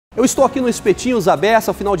Eu estou aqui no Espetinhos, a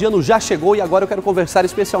Bessa, o final de ano já chegou e agora eu quero conversar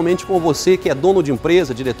especialmente com você que é dono de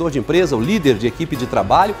empresa, diretor de empresa, o líder de equipe de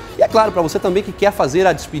trabalho e é claro, para você também que quer fazer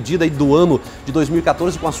a despedida aí do ano de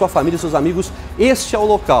 2014 com a sua família e seus amigos, este é o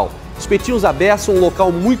local. Espetinhos a Bessa, um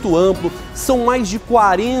local muito amplo, são mais de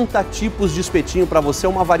 40 tipos de espetinho para você,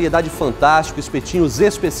 uma variedade fantástica, espetinhos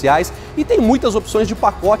especiais e tem muitas opções de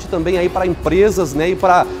pacote também aí para empresas, né, e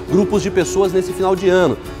para grupos de pessoas nesse final de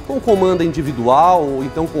ano, com comanda individual, ou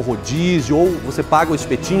então com rodízio, ou você paga o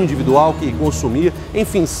espetinho individual que consumir,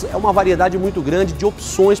 enfim, é uma variedade muito grande de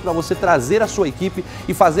opções para você trazer a sua equipe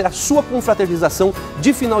e fazer a sua confraternização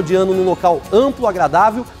de final de ano num local amplo,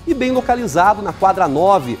 agradável e bem localizado na quadra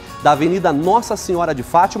 9 da Avenida Nossa Senhora de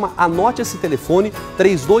Fátima. Anote esse telefone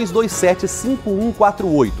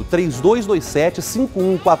 3227-5148,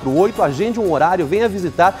 3227-5148, agende um horário, venha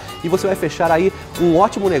visitar e você vai fechar aí um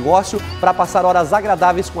ótimo negócio para passar horas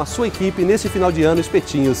agradáveis com a sua equipe nesse final de ano.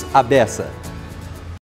 Espetinhos a Bessa.